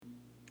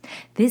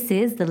This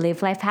is the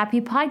Live Life Happy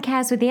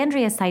podcast with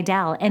Andrea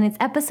Seidel, and it's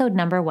episode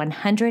number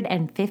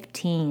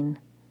 115.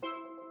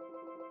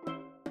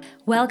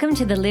 Welcome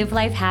to the Live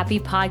Life Happy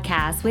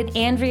podcast with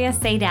Andrea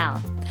Seidel.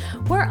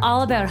 We're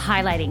all about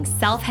highlighting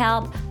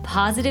self-help,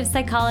 positive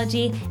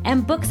psychology,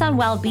 and books on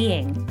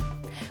well-being.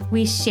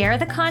 We share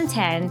the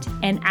content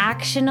and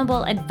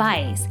actionable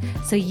advice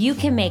so you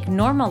can make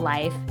normal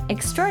life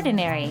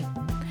extraordinary.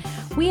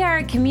 We are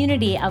a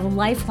community of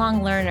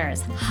lifelong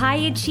learners, high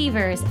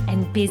achievers,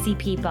 and busy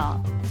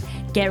people.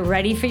 Get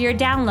ready for your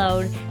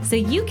download so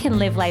you can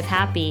live life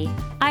happy.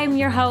 I'm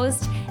your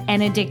host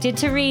and addicted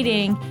to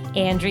reading,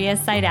 Andrea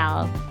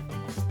Seidel.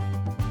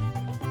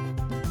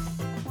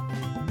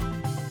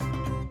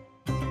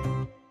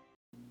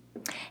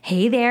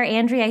 Hey there,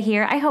 Andrea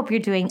here. I hope you're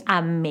doing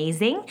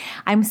amazing.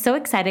 I'm so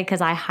excited because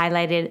I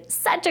highlighted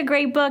such a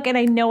great book, and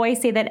I know I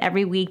say that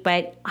every week,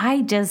 but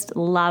I just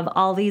love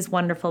all these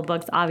wonderful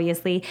books,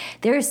 obviously.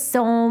 There's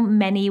so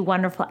many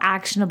wonderful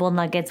actionable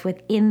nuggets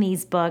within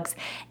these books,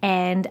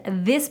 and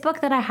this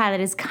book that I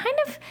highlighted is kind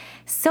of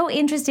so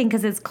interesting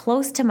because it's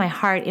close to my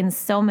heart in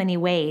so many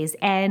ways.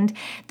 And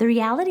the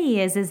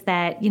reality is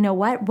that, you know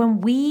what,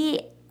 when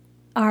we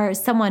are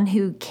someone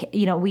who,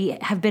 we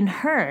have been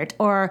hurt,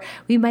 or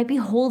we might be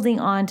holding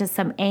on to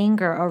some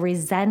anger or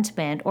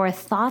resentment or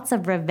thoughts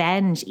of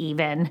revenge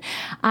even,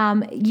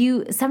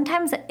 you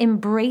sometimes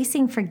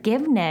embracing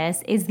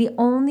forgiveness is the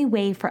only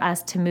way for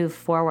us to move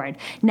forward.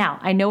 Now,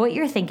 I know what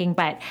you're thinking,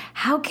 but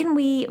how can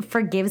we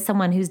forgive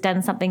someone who's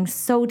done something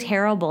so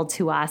terrible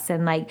to us?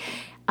 And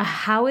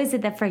how is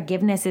it that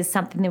forgiveness is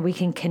something that we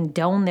can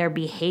condone their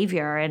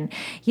behavior? And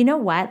you know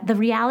what? The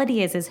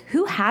reality is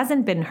who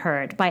hasn't been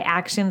hurt by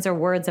actions or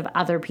words of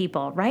other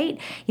people, right?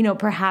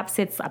 Perhaps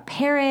it's a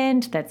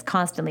parent that's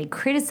constantly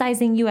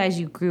criticizing you as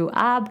you grew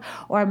up,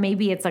 or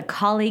maybe it's a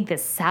colleague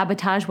that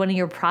sabotaged one of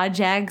your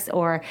projects,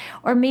 or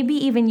maybe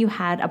even you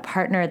had a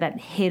partner that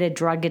hid a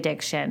drug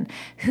addiction.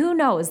 Who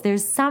knows?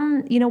 There's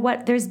some,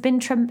 there's been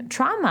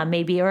trauma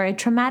maybe, or a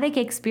traumatic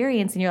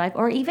experience in your life,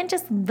 or even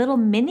just little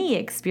mini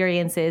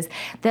experiences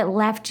that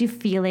left you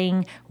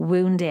feeling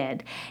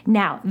wounded.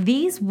 Now,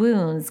 these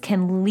wounds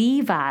can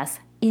leave us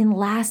in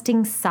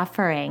lasting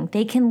suffering.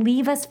 They can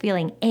leave us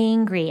feeling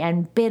angry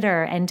and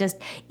bitter and just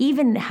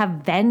even have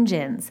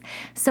vengeance.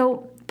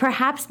 So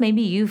perhaps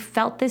maybe you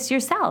felt this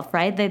yourself,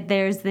 right? That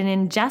there's an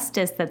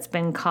injustice that's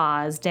been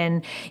caused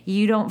and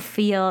you don't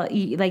feel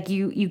like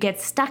you get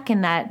stuck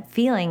in that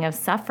feeling of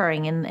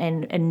suffering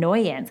and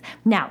annoyance.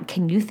 Now,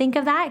 can you think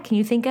of that? Can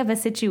you think of a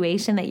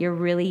situation that you're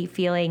really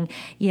feeling,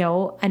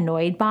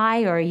 annoyed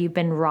by, or you've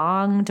been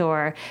wronged,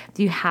 or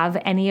do you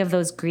have any of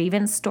those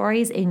grievance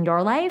stories in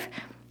your life?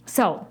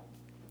 So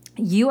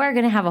you are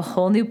going to have a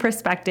whole new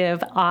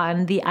perspective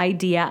on the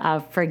idea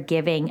of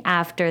forgiving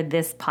after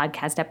this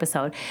podcast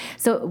episode.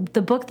 So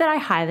the book that I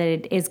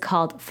highlighted is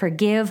called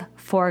Forgive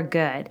for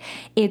Good.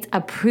 It's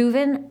a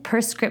proven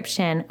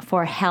prescription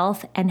for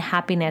health and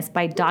happiness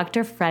by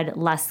Dr. Fred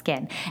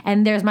Luskin.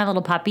 And there's my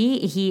little puppy.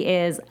 He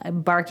is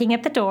barking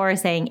at the door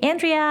saying,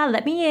 Andrea,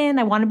 let me in.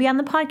 I want to be on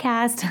the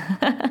podcast.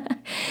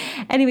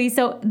 Anyway,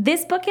 so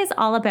this book is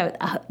all about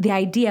the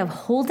idea of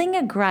holding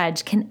a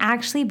grudge can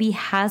actually be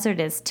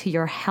hazardous to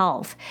your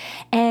health.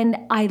 And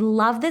I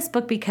love this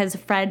book because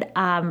Fred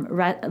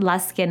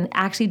Luskin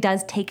actually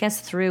does take us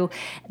through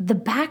the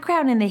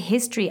background and the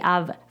history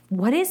of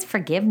what is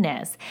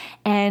forgiveness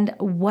and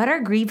what are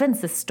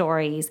grievances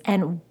stories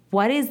and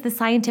what is the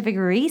scientific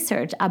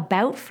research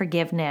about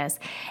forgiveness?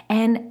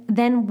 And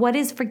then what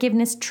is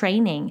forgiveness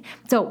training?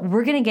 So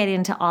we're going to get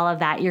into all of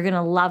that. You're going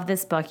to love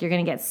this book. You're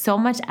going to get so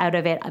much out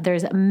of it.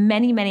 There's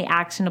many, many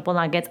actionable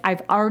nuggets.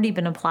 I've already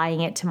been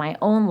applying it to my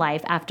own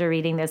life after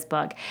reading this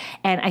book.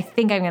 And I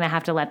think I'm going to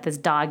have to let this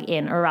dog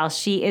in, or else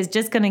she is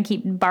just going to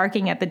keep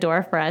barking at the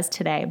door for us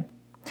today.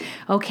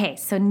 Okay,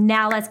 so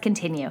now let's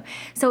continue.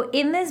 So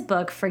in this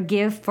book,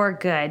 Forgive for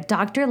Good,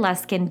 Dr.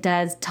 Luskin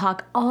does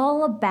talk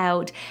all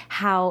about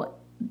how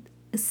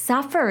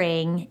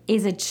suffering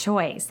is a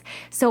choice.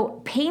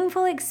 So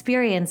painful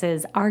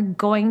experiences are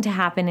going to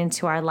happen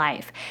into our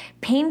life.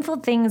 Painful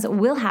things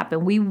will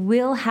happen. We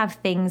will have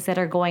things that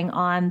are going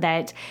on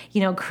that,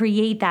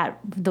 create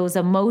those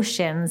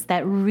emotions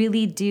that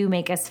really do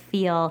make us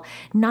feel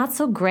not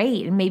so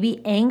great, and maybe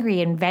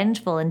angry and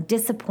vengeful and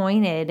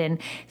disappointed. And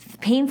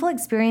painful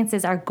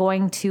experiences are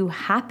going to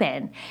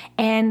happen.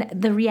 And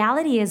the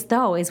reality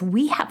is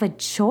we have a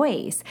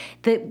choice.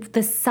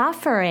 The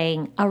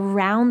suffering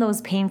around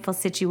those painful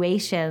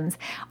situations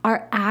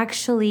are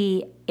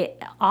actually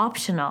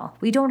optional.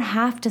 We don't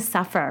have to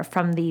suffer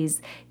from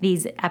these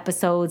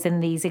episodes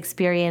and these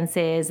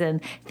experiences and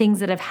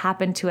things that have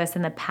happened to us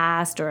in the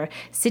past, or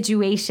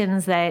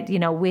situations that,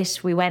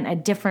 wish we went a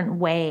different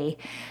way.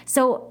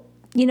 So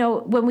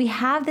when we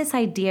have this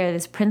idea,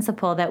 this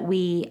principle that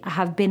we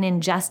have been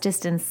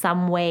injusticed in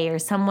some way, or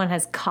someone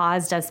has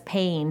caused us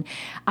pain,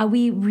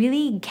 we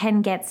really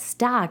can get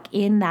stuck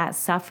in that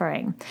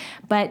suffering.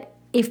 But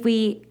if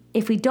we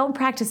if we don't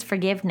practice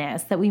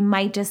forgiveness, that we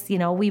might just,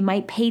 we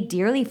might pay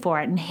dearly for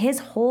it. And his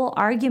whole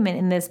argument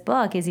in this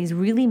book is he's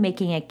really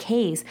making a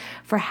case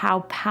for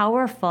how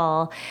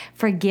powerful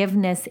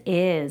forgiveness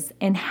is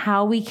and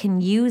how we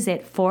can use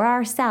it for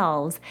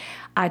ourselves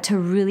to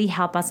really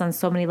help us on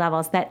so many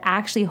levels, that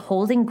actually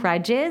holding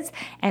grudges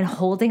and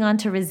holding on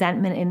to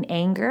resentment and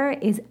anger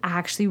is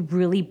actually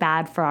really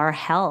bad for our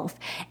health.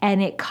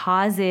 And it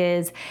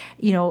causes,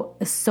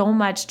 so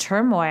much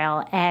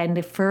turmoil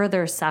and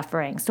further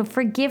suffering. So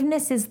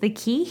forgiveness is the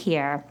key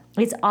here.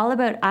 It's all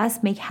about us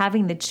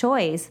having the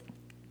choice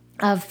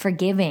of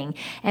forgiving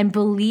and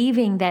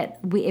believing that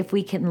if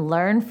we can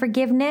learn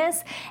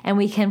forgiveness and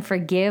we can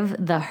forgive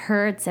the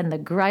hurts and the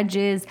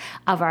grudges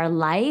of our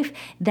life,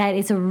 that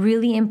it's a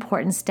really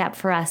important step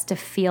for us to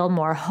feel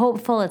more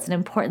hopeful. It's an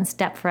important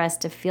step for us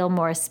to feel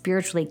more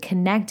spiritually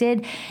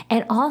connected.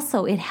 And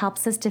also it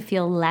helps us to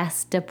feel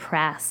less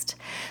depressed.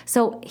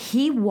 So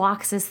he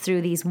walks us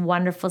through these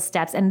wonderful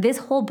steps. And this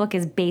whole book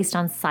is based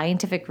on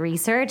scientific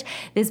research.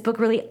 This book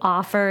really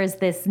offers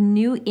this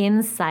new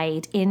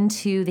insight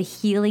into the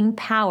healing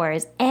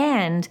powers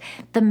and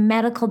the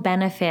medical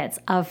benefits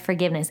of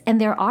forgiveness. And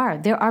there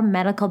are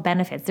medical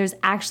benefits. There's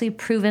actually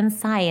proven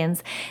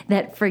science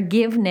that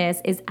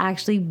forgiveness is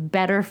actually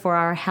better for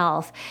our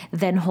health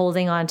than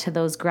holding on to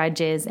those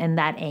grudges and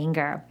that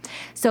anger.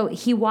 So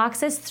he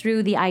walks us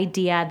through the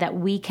idea that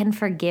we can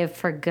forgive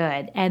for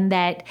good, and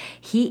that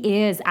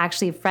he is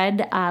actually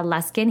Fred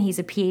Luskin. He's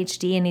a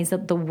PhD and he's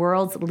the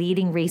world's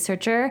leading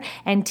researcher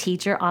and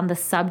teacher on the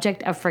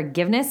subject of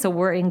forgiveness. So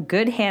we're in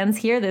good hands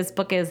here. This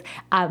book is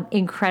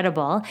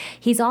incredible.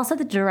 He's also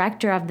the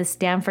director of the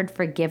Stanford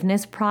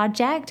Forgiveness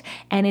Project,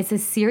 and it's a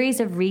series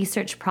of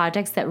research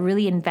projects that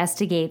really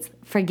investigates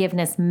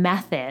forgiveness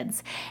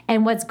methods.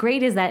 And what's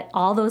great is that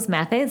all those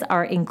methods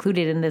are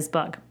included in this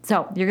book.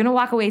 So you're going to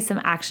walk away with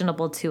some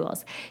actionable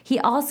tools. He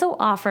also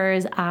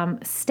offers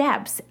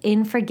steps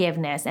in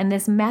forgiveness. And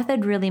this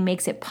method really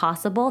makes it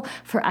possible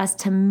for us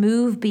to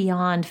move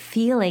beyond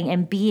feeling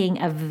and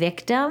being a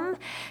victim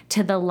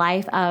to the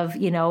life of,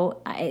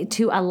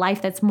 to a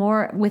life that's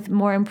with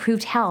more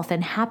improved health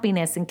and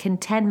happiness and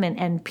contentment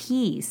and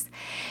peace.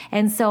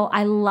 And so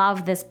I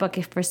love this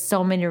book for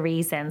so many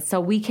reasons. So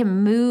we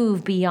can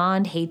move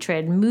beyond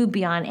hatred, move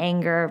beyond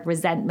anger,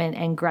 resentment,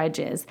 and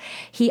grudges.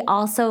 He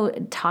also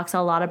talks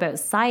a lot about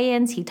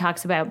science. He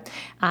talks about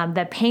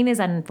that pain is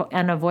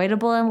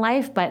unavoidable in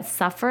life, but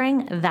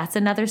suffering, that's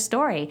another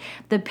story.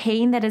 The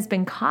pain that has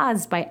been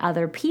caused by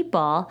other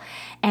people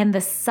and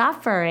the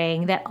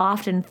suffering that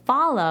often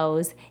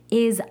follows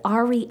is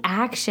our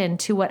reaction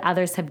to what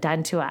others have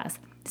done to us.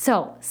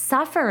 So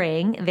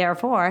suffering,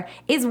 therefore,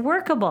 is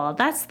workable.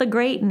 That's the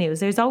great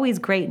news. There's always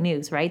great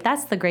news, right?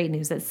 That's the great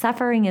news, that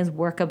suffering is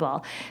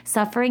workable.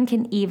 Suffering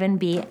can even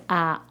be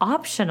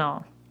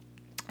optional.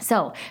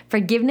 So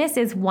forgiveness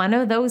is one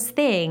of those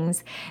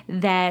things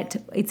that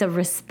it's a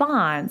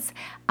response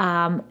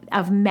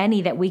of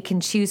many that we can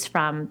choose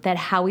from, that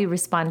how we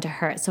respond to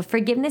hurt. So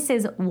forgiveness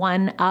is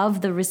one of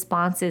the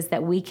responses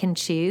that we can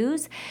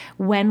choose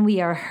when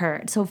we are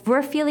hurt. So if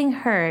we're feeling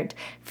hurt,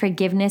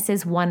 forgiveness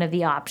is one of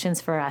the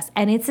options for us.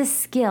 And it's a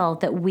skill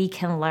that we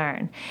can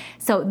learn.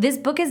 So this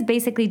book is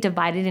basically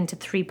divided into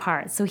 3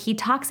 parts. So he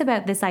talks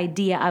about this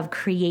idea of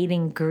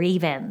creating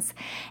grievance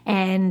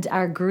and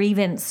our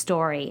grievance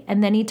story.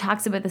 And then he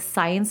talks about the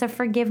science of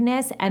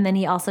forgiveness. And then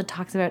he also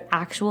talks about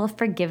actual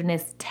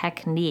forgiveness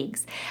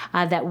techniques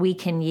that we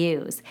can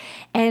use.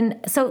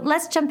 And so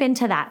let's jump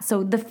into that.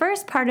 So the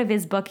first part of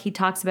his book, he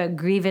talks about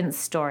grievance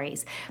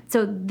stories.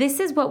 So this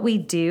is what we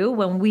do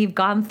when we've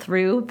gone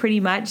through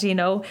pretty much,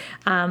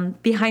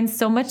 behind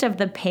so much of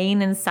the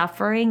pain and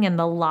suffering and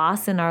the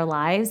loss in our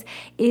lives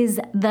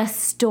is the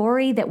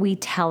story that we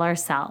tell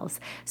ourselves.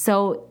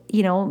 So,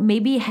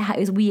 maybe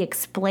as we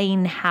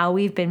explain how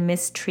we've been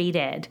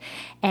mistreated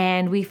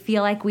and we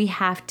feel like we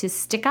have to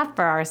stick up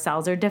for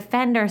ourselves or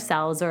defend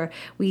ourselves, or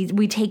we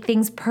take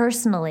things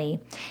personally.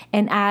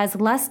 And as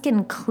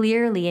Luskin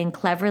clearly and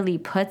cleverly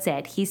puts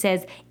it, he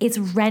says it's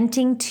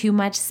renting too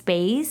much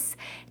space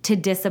to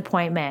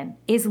disappointment,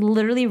 is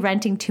literally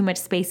renting too much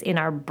space in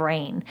our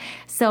brain.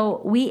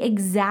 So we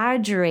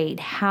exaggerate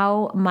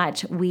how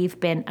much we've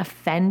been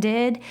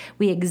offended.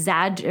 We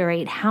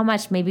exaggerate how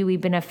much maybe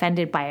we've been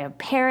offended by a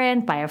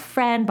parent, by a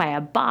friend, by a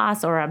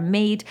boss or a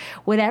mate,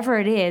 whatever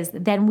it is.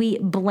 Then we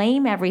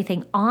blame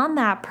everything on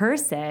that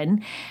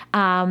person,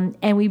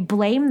 and we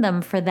blame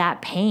them for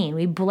that pain.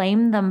 We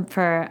blame them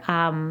for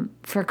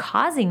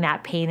causing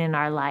that pain in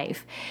our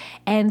life.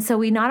 And so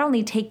we not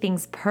only take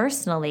things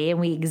personally and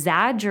we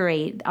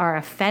exaggerate our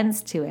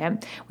offense to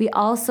it, we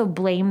also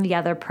blame the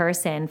other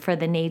person for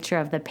the nature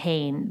of the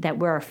pain that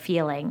we're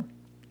feeling.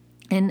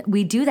 And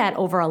we do that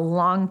over a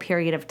long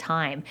period of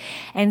time.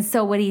 And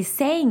so what he's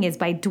saying is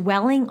by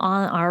dwelling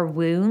on our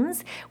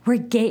wounds, we're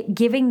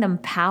giving them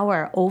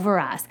power over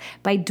us.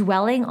 By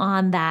dwelling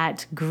on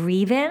that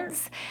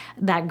grievance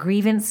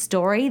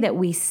story that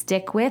we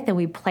stick with and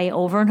we play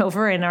over and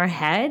over in our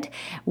head,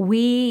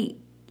 we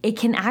it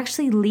can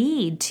actually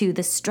lead to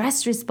the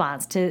stress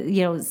response,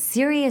 to,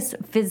 serious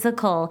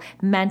physical,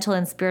 mental,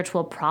 and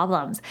spiritual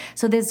problems.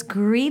 So this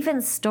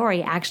grievance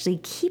story actually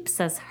keeps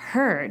us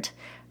hurt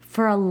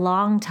for a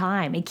long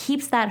time. It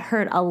keeps that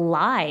hurt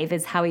alive,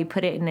 is how he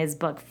put it in his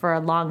book, for a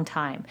long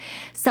time.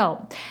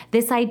 So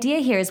this idea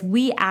here is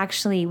we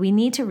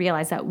need to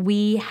realize that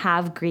we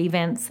have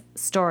grievance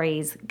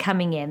stories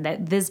coming in,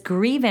 that this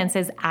grievance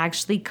is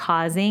actually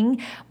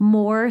causing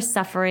more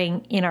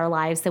suffering in our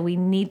lives than we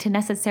need to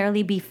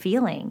necessarily be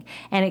feeling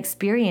and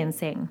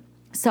experiencing.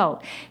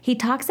 So he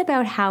talks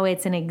about how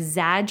it's an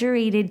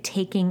exaggerated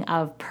taking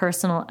of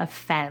personal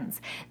offense.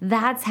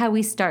 That's how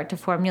we start to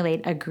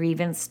formulate a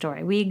grievance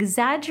story. We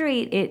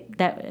exaggerate it,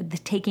 the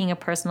taking a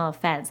personal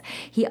offense.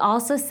 He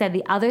also said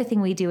the other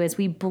thing we do is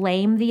we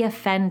blame the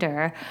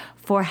offender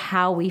for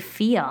how we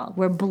feel.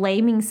 We're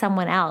blaming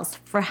someone else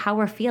for how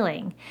we're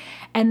feeling.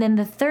 And then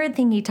the third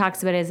thing he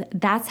talks about is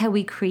that's how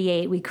we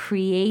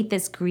create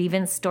this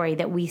grievance story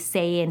that we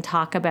say and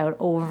talk about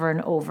over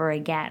and over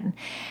again.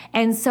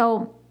 And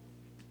so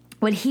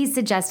what he's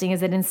suggesting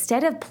is that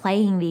instead of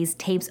playing these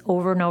tapes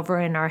over and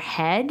over in our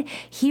head,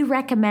 he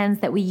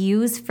recommends that we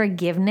use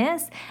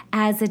forgiveness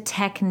as a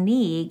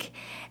technique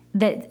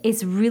that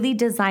is really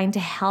designed to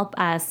help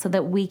us so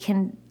that we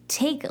can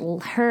take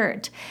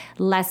hurt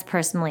less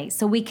personally,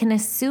 so we can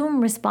assume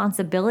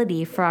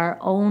responsibility for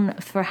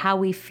how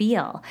we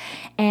feel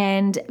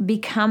and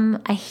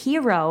become a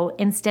hero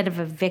instead of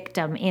a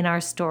victim in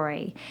our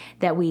story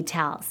that we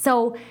tell.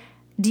 So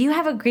do you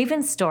have a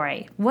grievance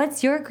story?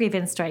 What's your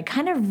grievance story?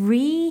 Kind of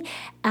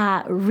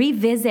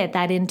revisit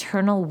that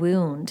internal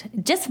wound,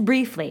 just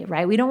briefly,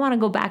 right? We don't want to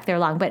go back there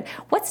long, but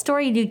what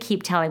story do you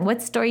keep telling?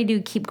 What story do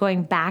you keep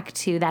going back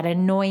to, that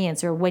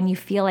annoyance or when you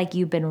feel like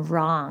you've been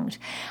wronged?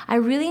 I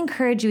really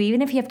encourage you,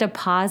 even if you have to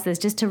pause this,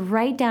 just to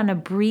write down a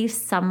brief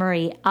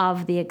summary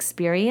of the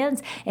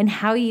experience and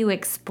how you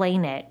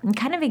explain it, and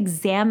kind of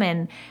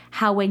examine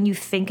how, when you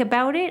think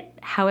about it,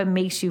 how it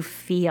makes you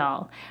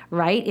feel,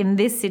 right, in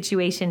this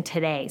situation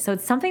today. So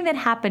it's something that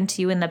happened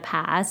to you in the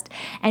past,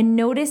 and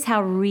notice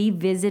how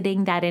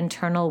revisiting that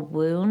internal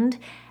wound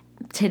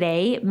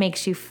today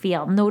makes you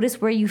feel.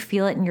 Notice where you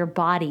feel it in your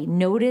body.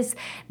 Notice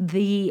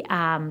the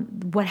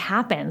what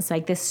happens,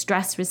 like this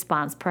stress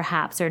response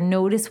perhaps, or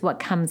notice what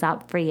comes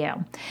up for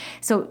you.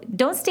 So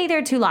don't stay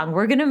there too long.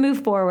 We're going to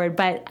move forward,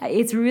 but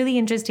it's really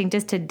interesting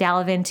just to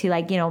delve into,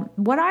 like,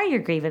 what are your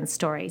grievance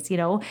stories?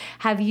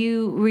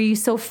 Were you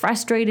so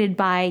frustrated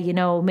by,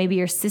 maybe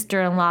your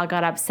sister-in-law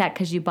got upset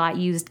because you bought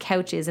used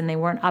couches and they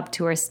weren't up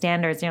to her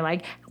standards, and you're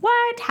like,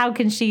 what? How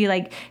can she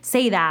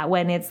say that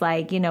when it's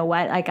like,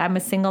 I'm a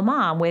single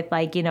mom with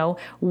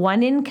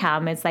one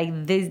income. It's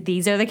like,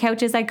 these are the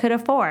couches I could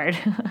afford.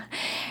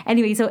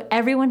 Anyway, so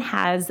everyone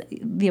has,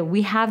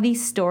 we have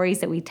these stories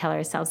that we tell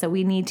ourselves that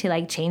we need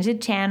to change the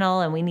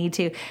channel and we need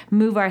to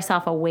move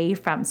ourselves away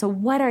from. So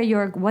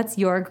what's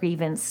your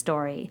grievance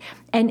story?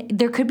 And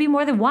there could be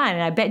more than one.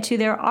 And I bet you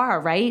there are,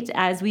 right?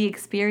 As we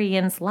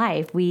experience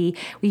life, we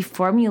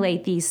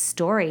formulate these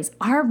stories.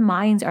 Our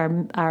minds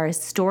are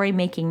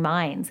story-making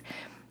minds.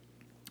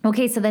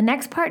 Okay, so the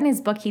next part in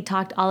his book, he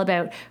talked all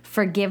about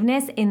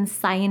forgiveness in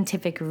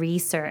scientific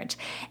research.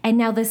 And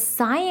now the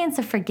science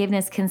of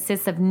forgiveness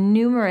consists of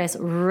numerous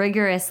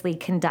rigorously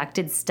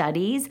conducted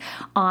studies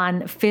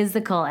on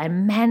physical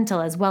and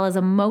mental as well as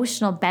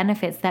emotional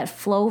benefits that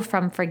flow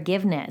from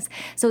forgiveness.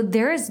 So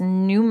there's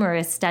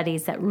numerous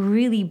studies that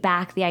really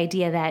back the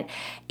idea that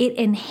it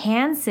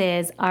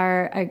enhances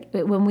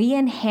when we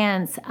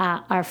enhance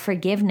our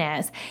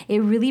forgiveness,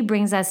 it really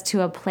brings us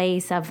to a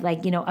place of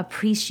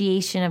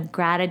appreciation of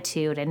gratitude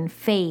and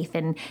faith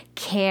and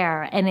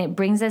care, and it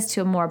brings us to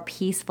a more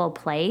peaceful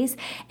place,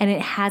 and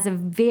it has a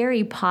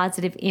very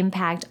positive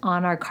impact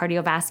on our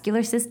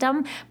cardiovascular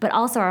system, but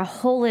also our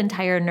whole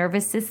entire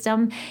nervous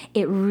system.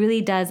 It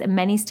really does.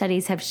 Many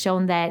studies have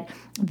shown that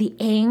the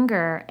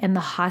anger and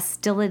the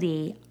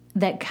hostility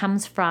that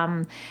comes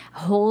from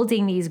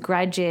holding these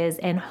grudges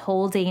and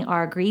holding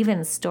our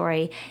grievance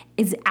story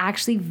is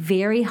actually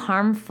very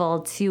harmful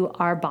to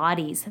our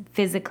bodies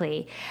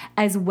physically,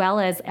 as well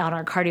as on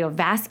our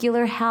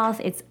cardiovascular health.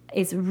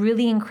 It's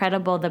really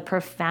incredible, the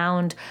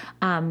profound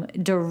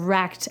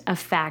direct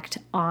effect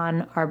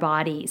on our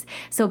bodies.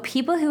 So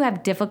people who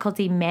have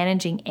difficulty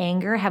managing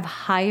anger have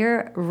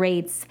higher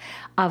rates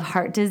of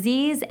heart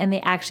disease, and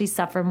they actually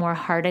suffer more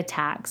heart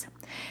attacks.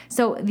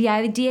 So the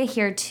idea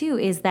here too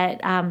is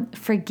that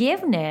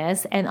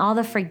forgiveness and all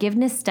the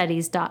forgiveness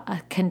studies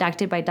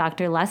conducted by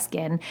Dr.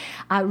 Luskin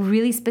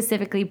really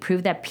specifically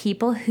prove that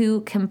people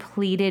who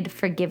completed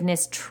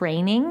forgiveness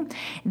training,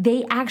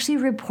 they actually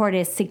report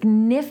a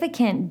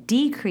significant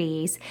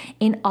decrease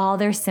in all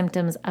their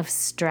symptoms of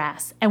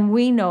stress. And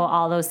we know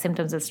all those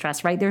symptoms of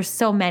stress, right? There's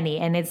so many,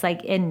 and it's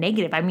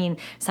negative. I mean,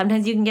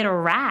 sometimes you can get a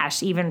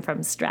rash even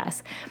from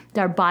stress.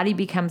 Our body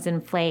becomes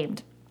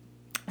inflamed.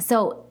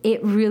 So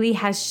it really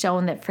has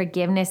shown that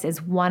forgiveness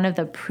is one of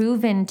the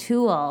proven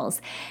tools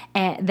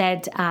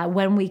that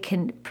when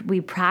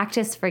we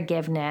practice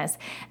forgiveness,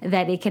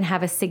 that it can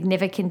have a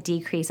significant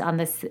decrease on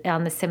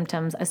the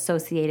symptoms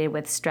associated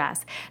with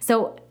stress.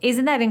 So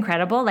isn't that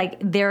incredible? Like,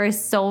 there are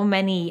so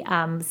many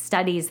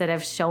studies that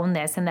have shown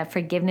this, and that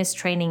forgiveness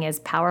training is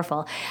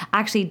powerful.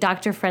 Actually,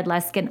 Dr. Fred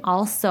Luskin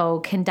also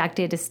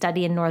conducted a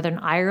study in Northern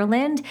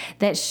Ireland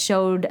that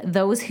showed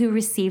those who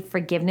received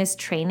forgiveness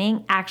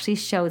training actually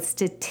showed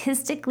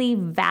statistically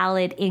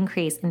valid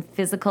increase in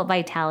physical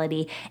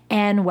vitality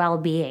and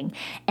well-being,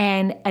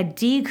 and a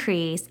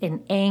decrease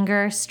in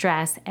anger,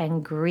 stress,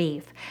 and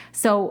grief.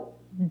 So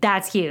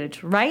that's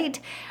huge, right?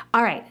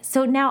 All right.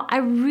 So now I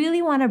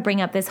really want to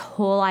bring up this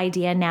whole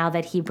idea now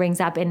that he brings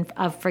up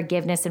of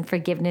forgiveness and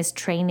forgiveness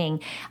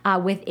training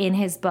within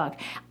his book.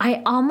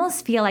 I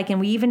almost feel like, and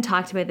we even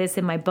talked about this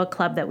in my book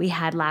club that we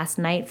had last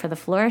night for the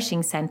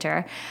Flourishing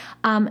Center,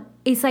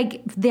 it's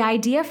like the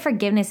idea of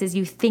forgiveness is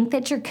you think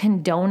that you're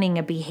condoning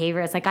a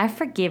behavior. It's like, I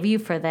forgive you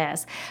for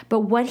this. But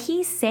what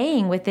he's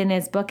saying within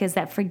his book is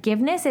that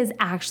forgiveness is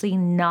actually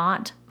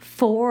not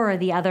for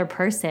the other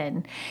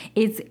person.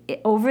 It's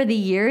over the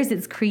years,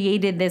 it's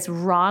created this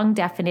wrong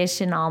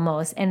definition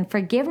almost. And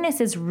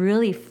forgiveness is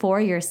really for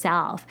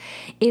yourself.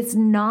 It's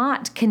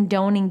not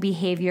condoning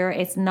behavior.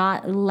 It's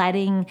not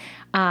letting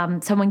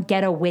someone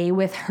get away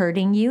with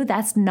hurting you.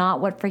 That's not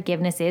what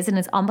forgiveness is. And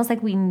it's almost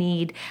like we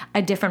need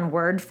a different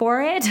word for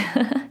it.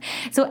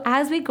 So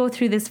as we go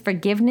through this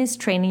forgiveness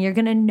training, you're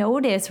going to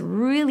notice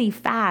really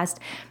fast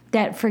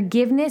that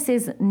forgiveness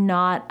is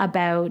not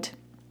about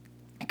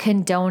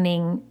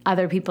condoning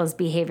other people's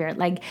behavior.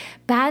 Like,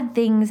 bad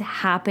things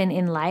happen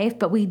in life,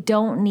 but we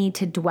don't need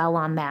to dwell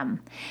on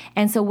them.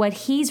 And so what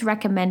he's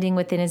recommending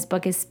within his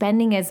book is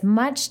spending as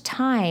much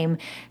time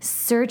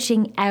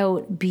searching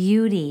out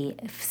beauty,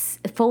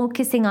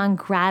 focusing on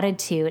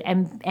gratitude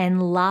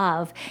and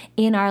love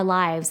in our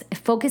lives,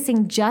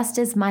 focusing just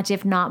as much,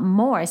 if not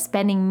more,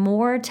 spending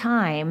more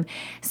time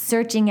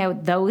searching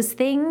out those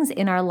things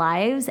in our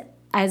lives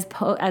as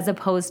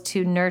opposed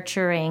to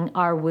nurturing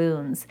our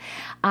wounds.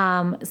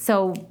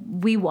 So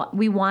we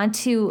want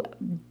to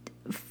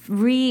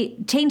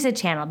change the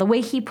channel. The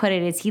way he put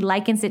it is he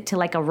likens it to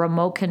like a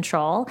remote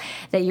control,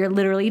 that you're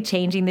literally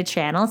changing the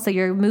channel. So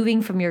you're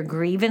moving from your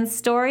grievance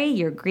story,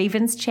 your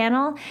grievance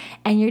channel,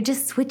 and you're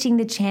just switching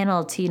the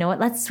channel to, you know what,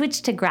 let's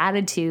switch to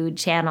gratitude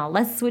channel.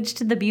 Let's switch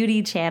to the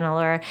beauty channel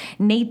or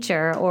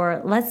nature,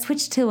 or let's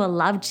switch to a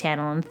love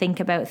channel and think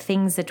about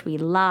things that we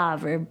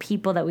love or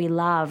people that we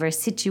love or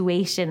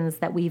situations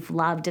that we've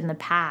loved in the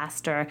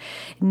past, or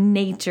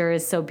nature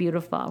is so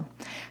beautiful.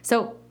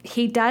 So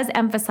he does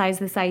emphasize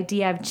this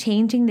idea of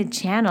changing the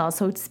channel.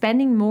 So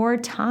spending more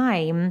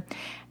time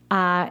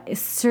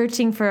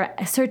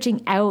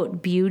searching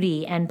out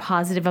beauty and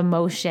positive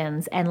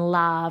emotions and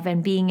love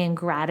and being in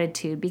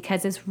gratitude,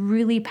 because it's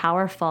really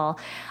powerful.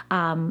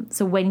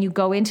 So when you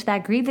go into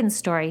that grievance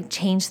story,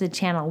 change the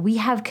channel. We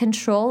have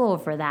control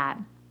over that.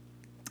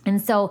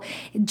 And so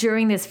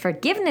during this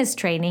forgiveness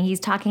training, he's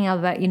talking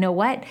about, you know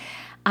what?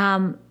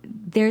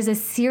 There's a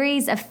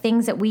series of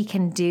things that we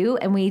can do,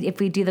 and if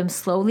we do them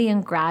slowly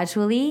and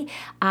gradually,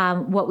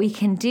 what we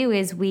can do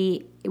is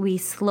we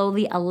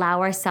slowly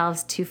allow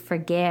ourselves to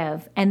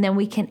forgive, and then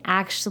we can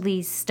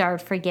actually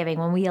start forgiving.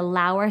 When we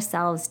allow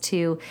ourselves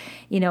to,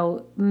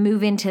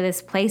 move into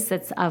this place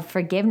that's of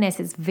forgiveness,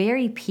 it's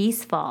very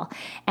peaceful,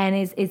 and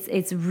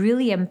it's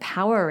really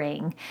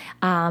empowering.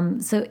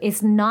 So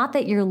it's not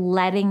that you're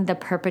letting the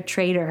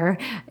perpetrator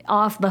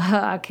off the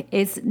hook.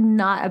 It's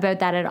not about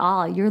that at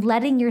all. You're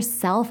letting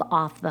yourself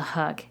off the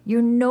hook.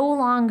 You're no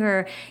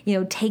longer,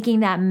 taking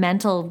that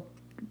mental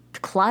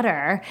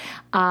clutter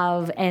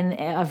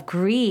of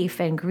grief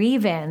and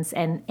grievance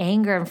and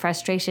anger and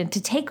frustration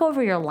to take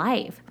over your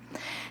life.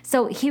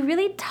 So he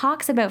really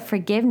talks about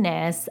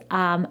forgiveness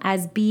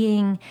as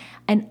being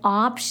an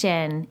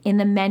option in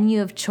the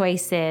menu of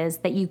choices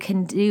that you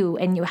can do,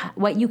 and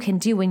what you can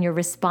do when you're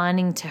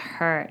responding to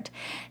hurt.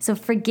 So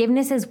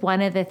forgiveness is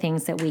one of the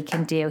things that we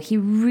can do. He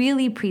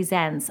really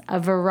presents a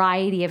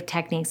variety of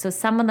techniques. So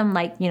some of them,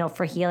 like,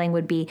 for healing,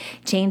 would be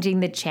changing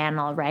the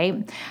channel,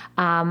 right?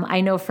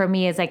 I know for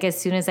me, it's like, as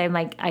soon as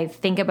I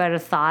think about a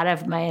thought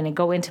and I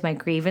go into my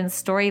grievance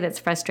story that's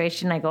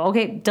frustration, I go,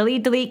 okay,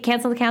 delete,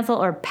 cancel,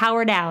 or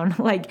power down,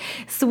 like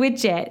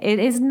switch it. It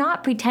is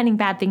not pretending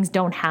bad things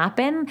don't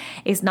happen.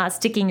 It's not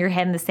sticking your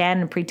head in the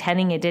sand and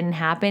pretending it didn't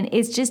happen.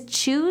 It's just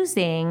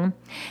choosing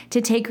to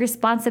take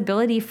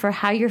responsibility for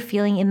how you're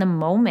feeling in the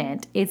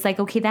moment. It's like,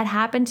 okay, that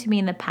happened to me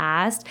in the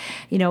past.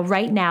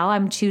 Right now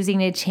I'm choosing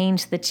to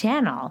change the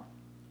channel.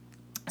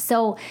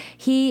 So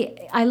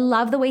I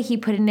love the way he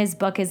put in his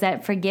book is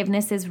that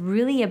forgiveness is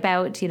really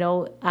about,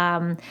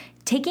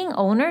 taking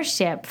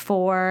ownership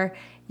for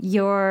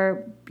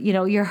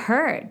you're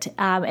hurt,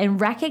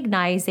 and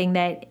recognizing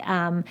that,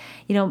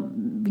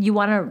 you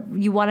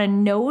want to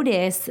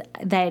notice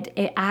that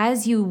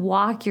as you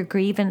walk your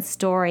grievance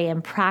story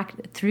and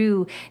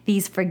through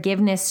these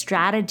forgiveness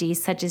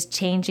strategies, such as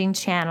changing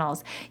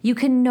channels, you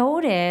can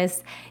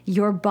notice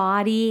your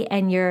body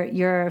and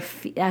your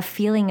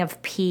feeling of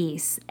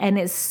peace, and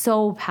it's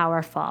so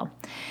powerful.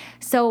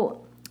 So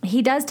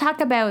he does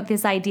talk about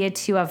this idea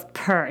too of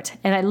PERT,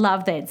 and I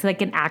love that. It's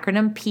like an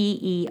acronym,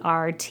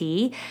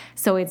 PERT.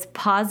 So it's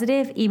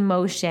positive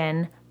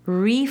emotion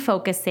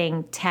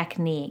refocusing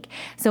technique.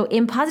 So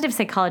in positive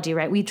psychology,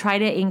 right, we try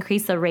to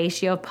increase the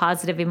ratio of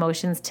positive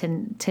emotions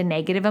to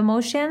negative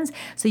emotions.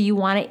 So you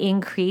want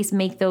to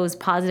make those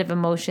positive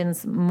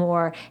emotions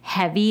more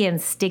heavy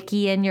and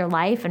sticky in your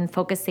life, and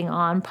focusing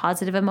on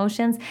positive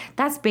emotions.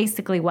 That's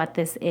basically what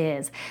this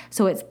is.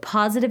 So it's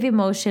positive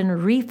emotion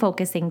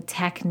refocusing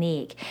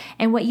technique.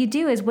 And what you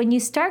do is, when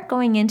you start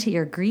going into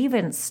your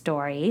grievance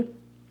story,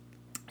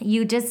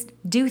 you just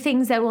do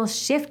things that will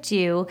shift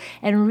you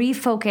and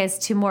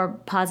refocus to more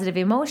positive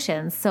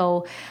emotions.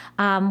 So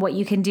what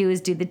you can do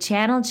is do the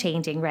channel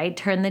changing, right?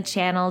 Turn the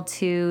channel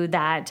to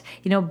that,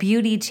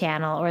 beauty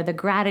channel, or the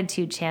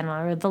gratitude channel,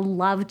 or the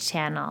love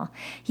channel.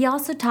 He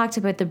also talked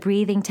about the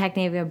breathing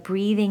technique of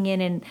breathing in,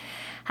 and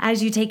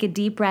as you take a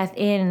deep breath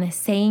in,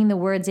 saying the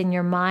words in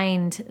your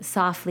mind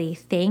softly,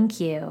 thank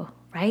you.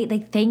 Right?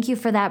 Like, thank you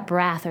for that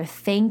breath, or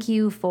thank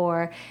you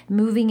for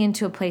moving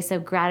into a place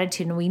of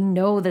gratitude. And we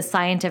know the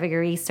scientific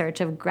research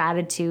of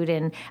gratitude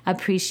and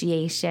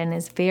appreciation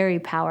is very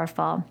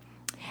powerful.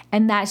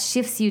 And that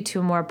shifts you to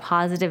a more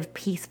positive,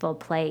 peaceful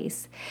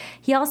place.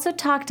 He also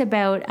talked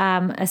about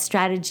a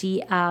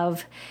strategy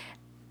of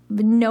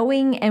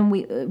knowing, and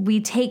we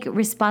take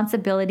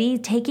responsibility,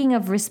 taking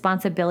of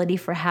responsibility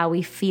for how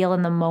we feel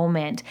in the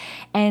moment.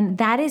 And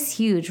that is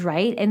huge,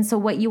 right? And so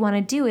what you want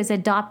to do is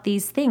adopt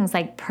these things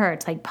like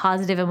PERT, like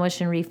positive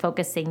emotion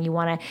refocusing. You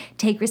want to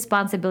take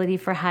responsibility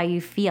for how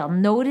you feel.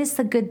 Notice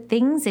the good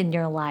things in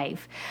your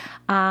life.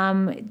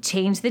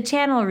 Change the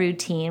channel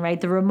routine, right?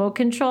 The remote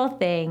control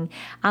thing.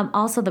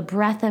 Also the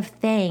breath of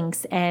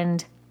thanks.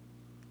 And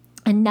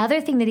another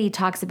thing that he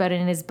talks about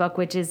in his book,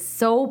 which is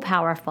so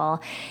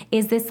powerful,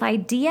 is this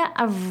idea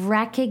of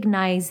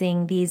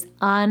recognizing these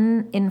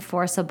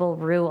unenforceable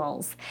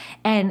rules.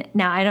 And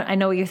now I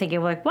know what you're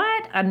thinking, like,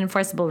 what?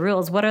 Unenforceable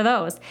rules? What are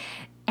those?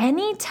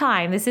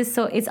 Anytime,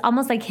 it's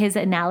almost like his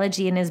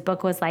analogy in his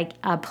book was like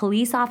a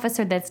police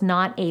officer that's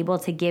not able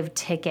to give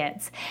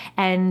tickets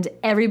and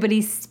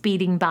everybody's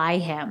speeding by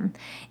him.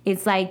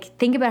 It's like,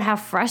 think about how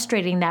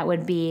frustrating that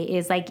would be.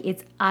 Is like,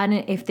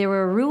 if there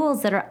were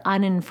rules that are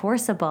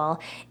unenforceable,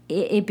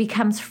 it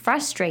becomes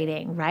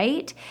frustrating,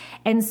 right?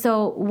 And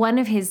so one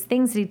of his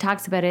things that he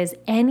talks about is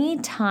any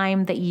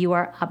time that you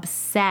are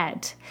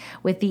upset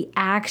with the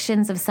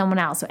actions of someone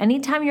else. So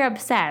anytime you're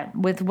upset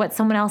with what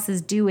someone else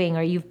is doing,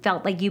 or you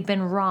felt like you've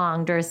been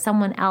wronged, or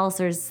someone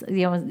else is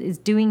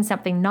doing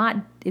something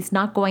it's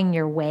not going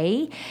your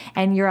way,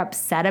 and you're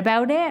upset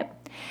about it,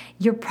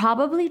 you're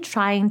probably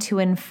trying to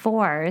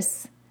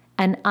enforce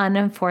an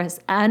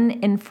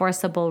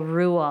unenforceable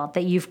rule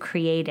that you've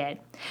created.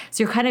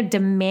 So you're kind of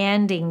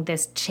demanding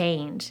this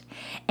change.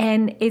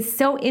 And it's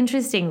so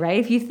interesting, right?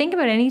 If you think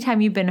about any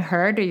time you've been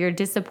hurt, or you're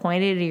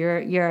disappointed,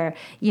 or you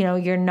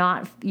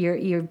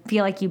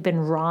feel like you've been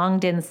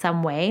wronged in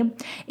some way,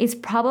 it's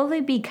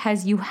probably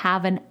because you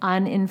have an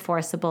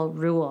unenforceable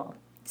rule.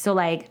 So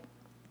like,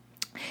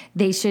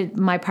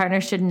 my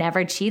partner should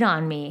never cheat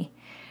on me.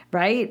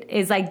 Right?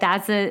 Is like,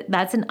 that's an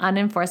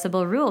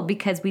unenforceable rule,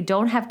 because we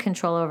don't have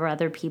control over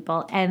other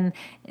people, and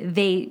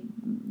they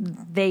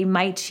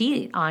might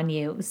cheat on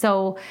you.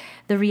 So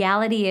the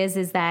reality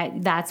is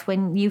that that's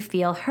when you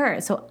feel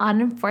hurt. So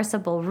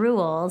unenforceable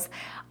rules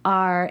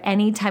are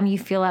anytime you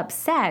feel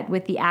upset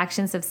with the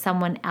actions of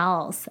someone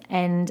else,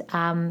 and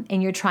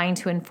you're trying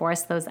to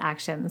enforce those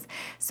actions.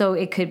 So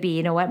it could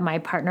be, my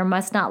partner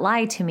must not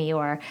lie to me,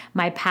 or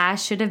my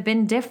past should have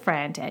been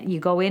different. You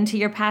go into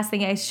your past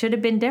thinking, I should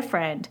have been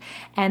different.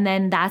 And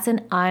then that's an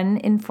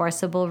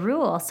unenforceable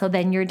rule. So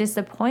then you're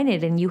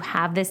disappointed, and you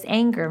have this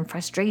anger and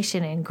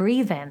frustration and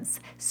grievance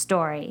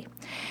story.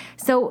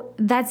 So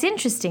that's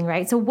interesting,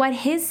 right? So what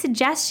his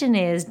suggestion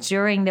is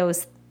during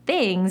those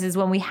things is,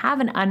 when we have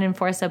an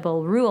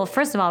unenforceable rule,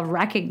 first of all,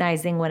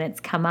 recognizing when it's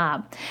come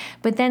up.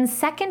 But then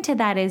second to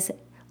that is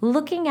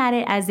looking at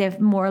it as if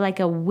more like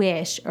a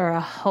wish or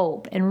a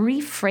hope, and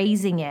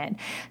rephrasing it.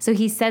 So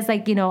he says,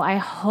 like, I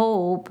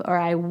hope, or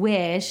I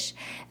wish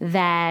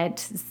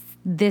that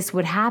this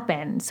would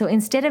happen. So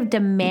instead of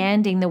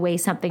demanding the way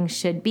something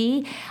should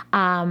be,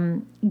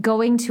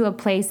 going to a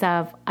place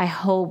of, I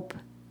hope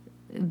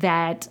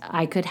that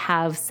I could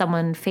have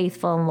someone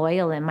faithful and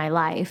loyal in my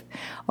life,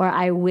 or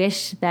I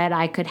wish that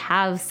I could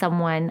have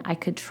someone I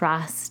could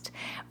trust,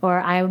 or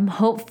I'm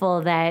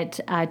hopeful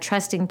that a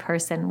trusting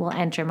person will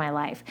enter my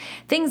life.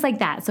 Things like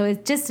that. So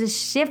it's just a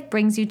shift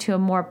brings you to a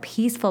more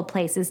peaceful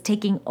place. It's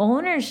taking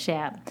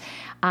ownership,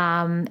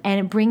 and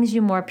it brings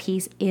you more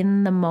peace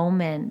in the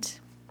moment.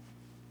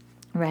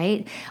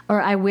 right?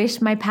 Or I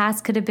wish my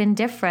past could have been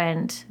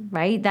different,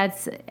 right?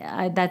 That's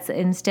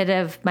instead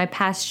of my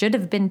past should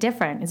have been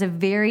different. It's a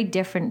very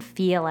different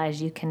feel,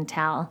 as you can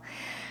tell.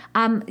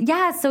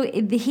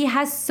 He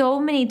has so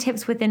many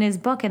tips within his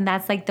book, and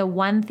that's like the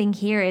one thing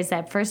here is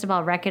that, first of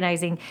all,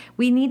 recognizing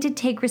we need to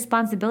take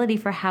responsibility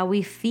for how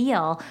we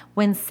feel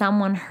when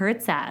someone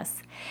hurts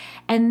us.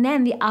 And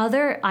then the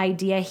other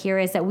idea here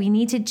is that we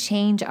need to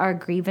change our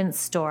grievance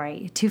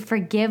story to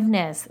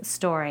forgiveness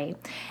story.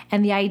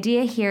 And the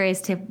idea here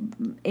is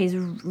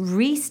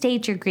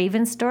restate your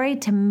grievance story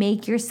to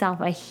make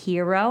yourself a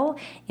hero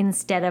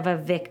instead of a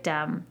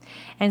victim.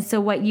 And so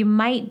what you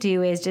might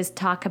do is just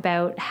talk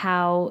about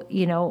how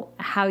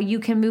you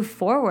can move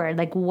forward.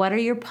 Like, what are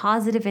your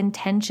positive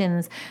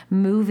intentions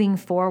moving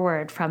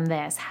forward from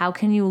this? How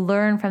can you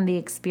learn from the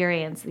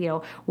experience?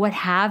 What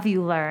have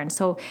you learned?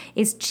 So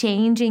it's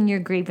changing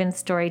your grievance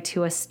story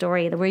to a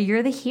story where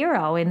you're the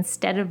hero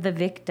instead of the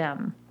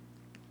victim.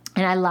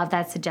 And I love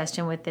that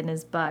suggestion within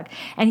his book.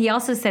 And he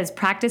also says,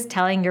 practice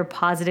telling your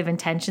positive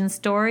intention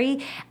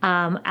story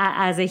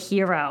as a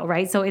hero,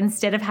 right? So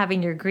instead of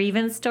having your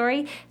grievance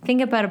story,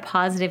 think about a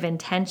positive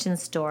intention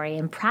story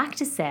and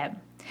practice it.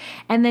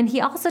 And then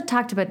he also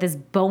talked about this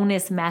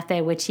bonus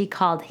method, which he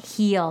called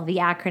HEAL, the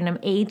acronym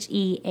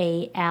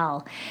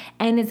HEAL.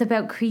 And it's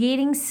about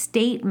creating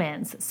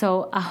statements.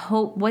 So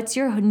what's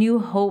your new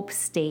hope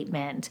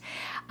statement?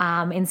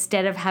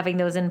 Instead of having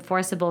those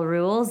enforceable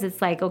rules,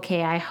 it's like,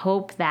 okay, I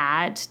hope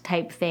that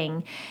type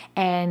thing.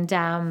 And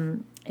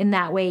in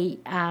that way,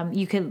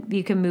 you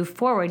can move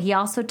forward. He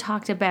also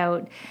talked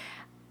about,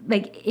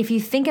 like, if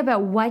you think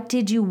about what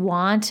did you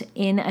want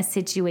in a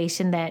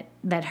situation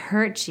that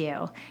hurt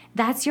you,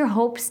 that's your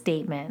hope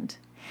statement.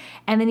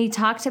 And then he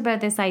talked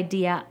about this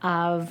idea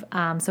of,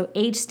 so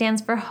H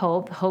stands for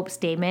hope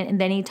statement.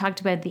 And then he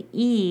talked about the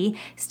E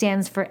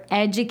stands for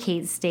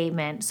educate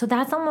statement. So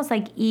that's almost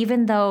like,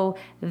 even though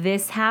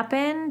this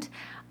happened,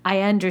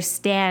 I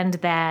understand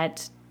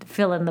that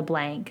fill in the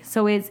blank.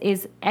 So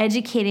it's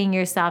educating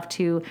yourself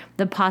to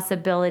the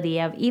possibility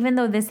of, even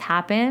though this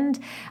happened,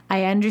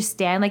 I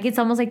understand. Like, it's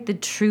almost like the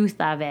truth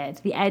of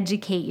it. The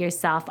educate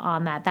yourself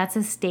on that. That's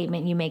a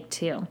statement you make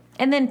too.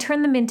 And then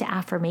turn them into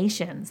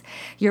affirmations.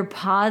 Your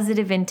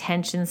positive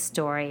intention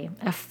story.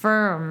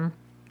 Affirm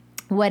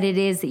what it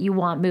is that you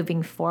want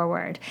moving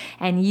forward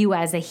and you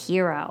as a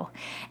hero.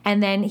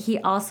 And then he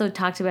also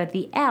talked about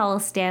the L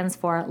stands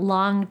for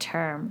long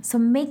term. So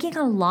making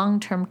a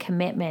long-term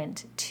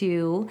commitment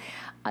to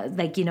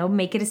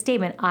make it a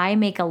statement. I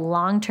make a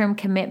long-term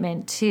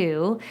commitment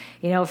to,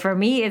 for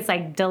me, it's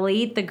like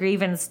delete the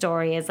grievance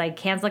story. It's like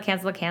cancel.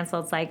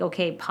 It's like,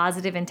 okay,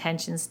 positive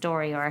intention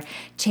story, or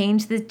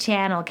change the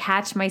channel,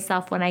 catch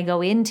myself when I go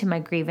into my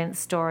grievance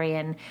story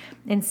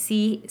and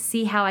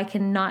see how I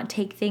can not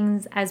take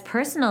things as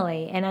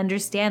personally and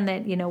understand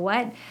that,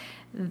 what?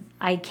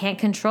 I can't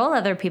control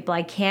other people.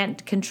 I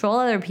can't control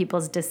other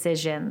people's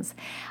decisions.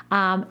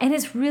 And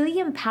it's really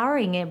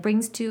empowering. It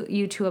brings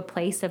you to a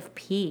place of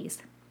peace.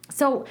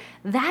 So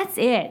that's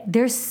it.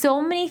 There's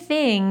so many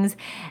things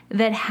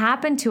that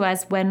happen to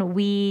us when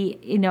we,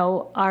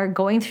 are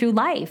going through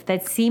life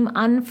that seem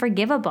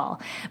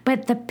unforgivable.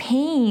 But the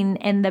pain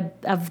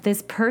of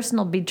this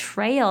personal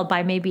betrayal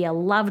by maybe a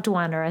loved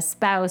one or a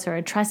spouse or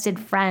a trusted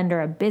friend or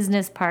a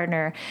business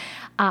partner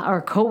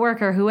or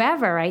coworker,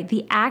 whoever, right?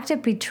 The act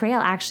of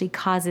betrayal actually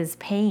causes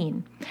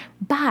pain.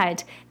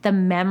 But the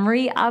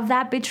memory of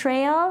that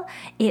betrayal,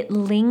 it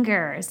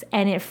lingers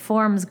and it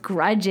forms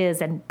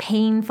grudges and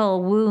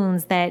painful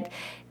wounds that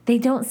they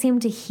don't seem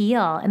to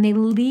heal, and they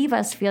leave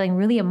us feeling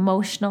really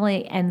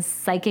emotionally and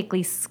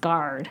psychically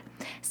scarred.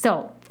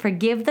 So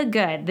Forgive the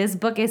Good. This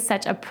book is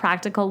such a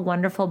practical,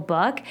 wonderful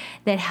book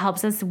that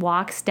helps us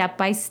walk step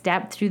by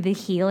step through the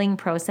healing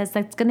process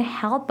that's going to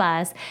help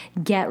us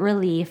get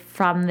relief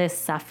from this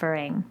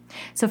suffering.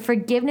 So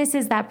forgiveness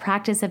is that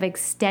practice of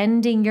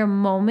extending your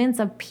moments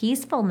of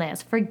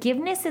peacefulness.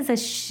 Forgiveness is a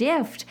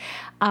shift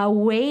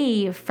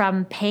away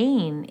from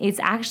pain. It's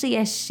actually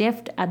a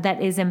shift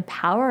that is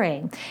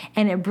empowering,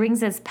 and it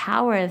brings us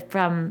power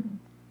from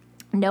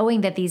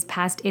knowing that these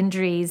past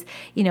injuries,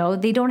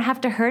 they don't have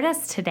to hurt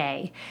us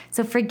today.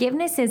 So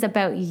forgiveness is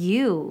about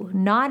you,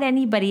 not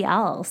anybody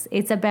else.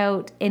 It's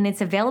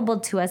available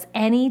to us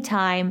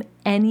anytime,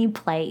 any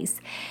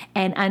place,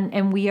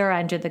 and we are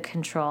under the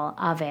control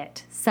of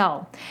it.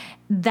 So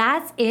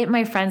that's it,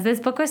 my friends. This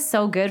book was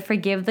so good.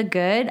 Forgive the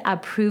Good, A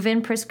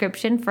Proven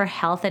Prescription for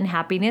Health and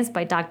Happiness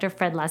by Dr.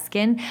 Fred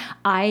Luskin.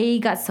 I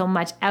got so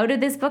much out of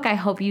this book. I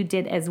hope you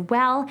did as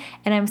well.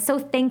 And I'm so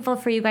thankful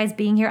for you guys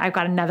being here. I've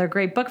got another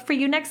great book for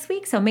you next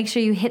week. So make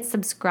sure you hit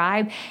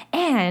subscribe.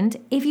 And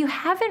if you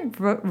haven't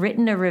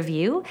written a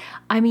review,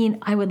 I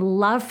would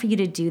love for you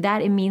to do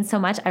that. It means so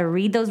much. I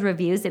read those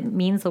reviews. It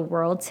means the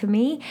world to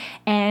me.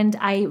 And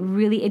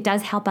it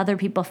does help other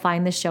people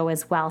find the show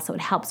as well. So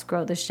it helps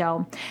grow the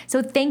show.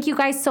 So thank you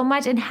guys so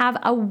much and have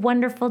a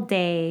wonderful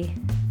day.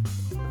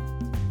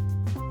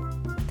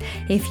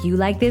 If you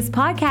like this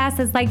podcast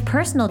as like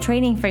personal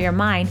training for your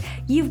mind,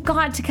 you've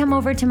got to come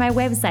over to my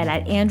website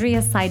at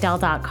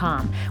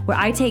andreaseidel.com, where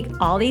I take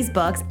all these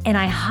books and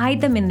I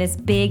hide them in this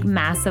big,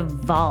 massive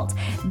vault.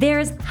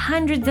 There's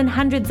hundreds and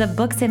hundreds of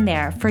books in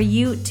there for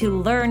you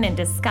to learn and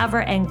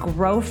discover and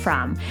grow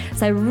from.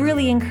 So I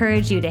really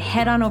encourage you to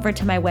head on over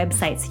to my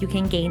website so you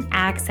can gain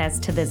access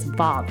to this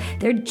vault.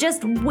 They're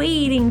just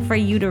waiting for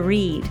you to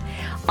read.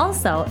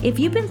 Also, if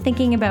you've been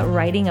thinking about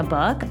writing a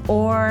book,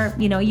 or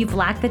you've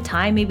lacked the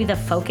time, maybe the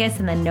focus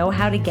and the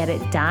know-how to get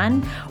it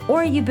done,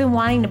 or you've been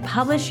wanting to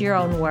publish your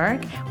own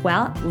work,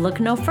 well,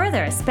 look no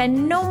further.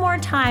 Spend no more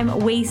time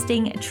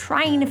wasting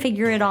trying to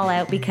figure it all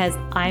out, because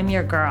I'm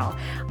your girl.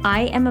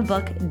 I am a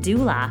book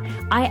doula.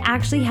 I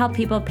actually help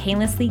people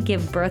painlessly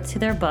give birth to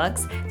their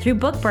books through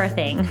book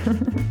birthing.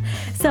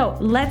 So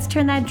let's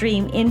turn that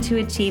dream into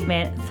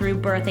achievement through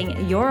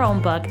birthing your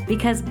own book,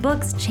 because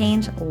books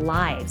change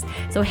lives.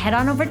 So head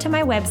on over to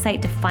my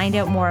website to find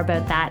out more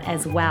about that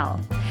as well.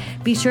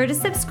 Be sure to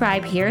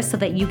subscribe here so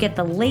that you get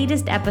the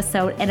latest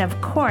episode, and of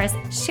course,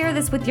 share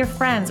this with your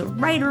friends.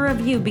 Write a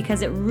review,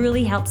 because it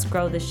really helps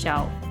grow the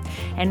show.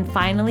 And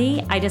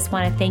finally, I just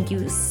want to thank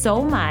you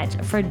so much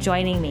for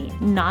joining me,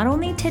 not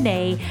only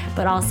today,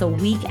 but also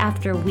week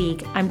after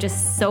week. I'm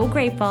just so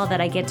grateful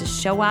that I get to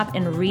show up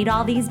and read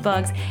all these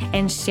books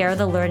and share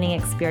the learning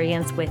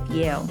experience with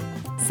you.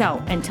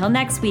 So until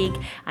next week,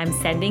 I'm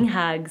sending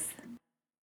hugs.